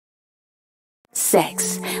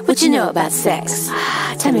Sex. What you know about sex?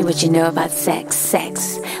 Tell me what you know about sex.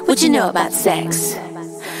 Sex. What you know about sex?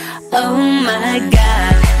 Oh my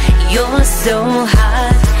God, you're so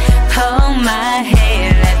hot. Pull my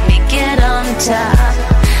hair, let me get on top.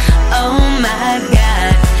 Oh my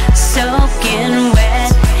God, soaking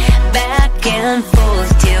wet, back and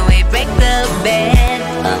forth till we break the bed.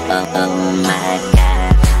 Oh my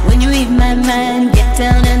God, when you read my mind, get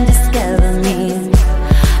down and discover me.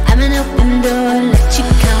 I'm an open door, let you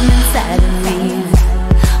come inside of me.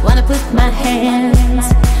 Wanna put my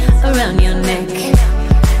hands around your neck,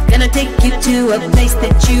 gonna take you to a place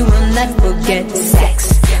that you will not forget.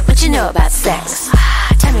 Sex. What you know about sex?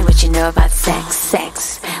 Tell me what you know about sex.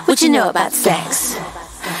 Sex. What you know about sex?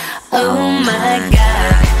 Oh my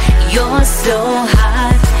God, you're so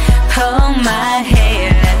hot. Pull my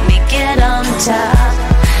hair, let me get on top.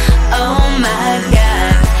 Oh my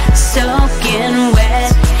God, soaking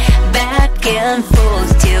wet, back and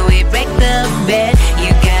forth till we break the bed.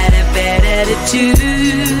 You got a bad attitude,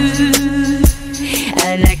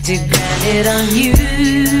 I like to grind it on you.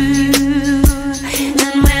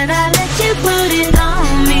 And when I let you put it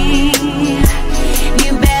on me,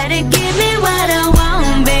 you better give me what I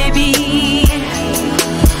want, baby.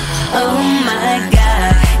 Oh my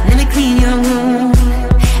God, let me clean your wound,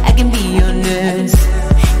 I can be your nurse.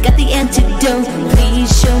 Got the antidote, please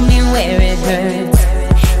show me where it hurts.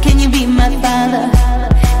 Can you be my father?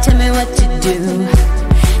 Tell me what to do.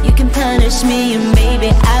 You can punish me and maybe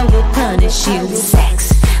I will punish you.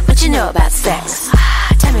 Sex. What you know about sex?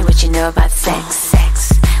 Tell me what you know about sex.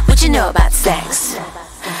 Sex. What you know about sex?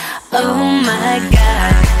 Oh my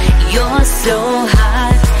God, you're so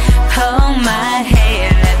hot. Pull my hair,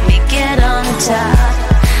 let me get on top.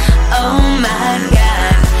 Oh my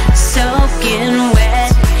God, soaking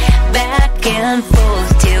wet, back and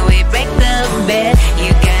forth till we break the bed.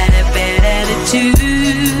 You got a bad attitude,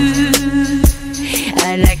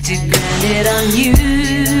 I like to grind it on you.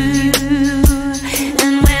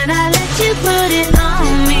 And when I let you put it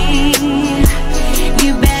on me,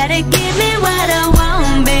 you better give me what I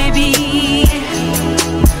want, baby.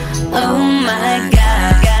 Oh my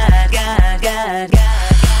God, God, God, God, God.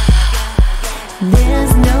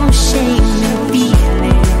 There's no shame in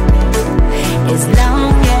feeling, as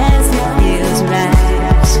long as it feels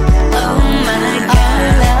right. Oh my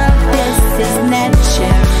God, all of this is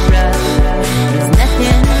natural. There's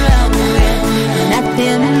nothing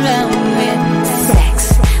wrong with sex.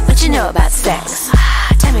 What you know about sex?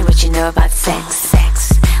 Tell me what you know about sex.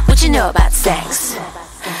 Sex. What you know about sex?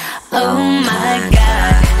 Oh my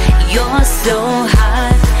God, you're so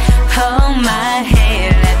hot. Pull my hair,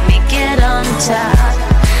 let me get on top.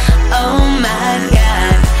 Oh my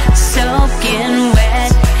God, soaking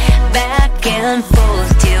wet, back and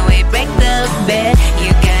forth till we break the bed.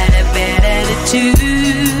 You got a bad attitude,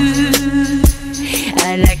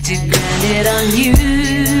 I like to grind it on you.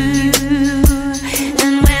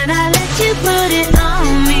 And when I let you put it on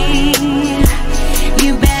me,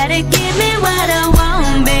 you better give me what I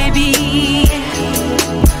want, baby.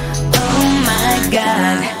 Oh my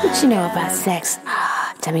God, what you know about sex?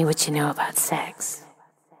 Tell me what you know about sex.